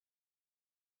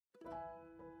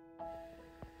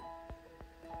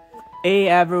Hey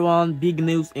everyone, big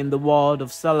news in the world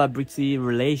of celebrity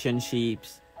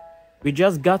relationships. We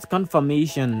just got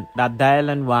confirmation that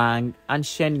Dylan Wang and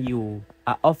Shen Yu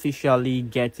are officially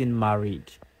getting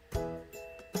married.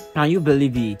 Can you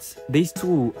believe it? These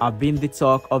two have been the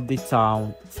talk of the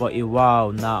town for a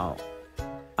while now,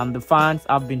 and the fans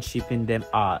have been shipping them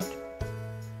hard.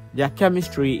 Their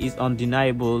chemistry is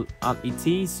undeniable, and it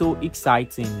is so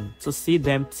exciting to see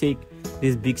them take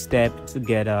this big step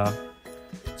together.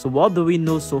 So what do we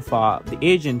know so far? The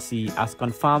agency has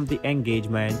confirmed the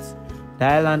engagement.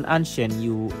 Dylan and Shen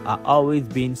Yu are always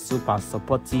been super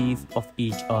supportive of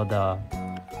each other,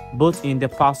 both in their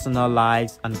personal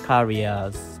lives and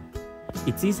careers.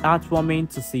 It is heartwarming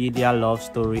to see their love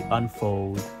story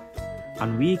unfold,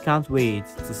 and we can't wait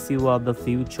to see what the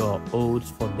future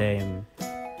holds for them.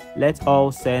 Let's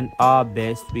all send our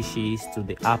best wishes to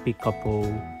the happy couple.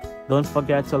 Don't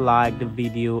forget to like the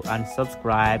video and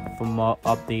subscribe for more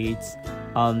updates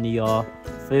on your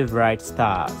favorite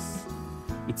stars.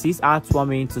 It is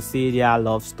heartwarming to see their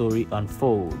love story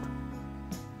unfold.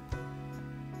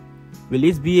 Will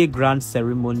it be a grand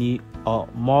ceremony or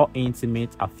more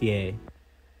intimate affair?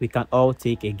 We can all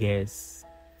take a guess.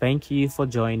 Thank you for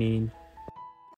joining.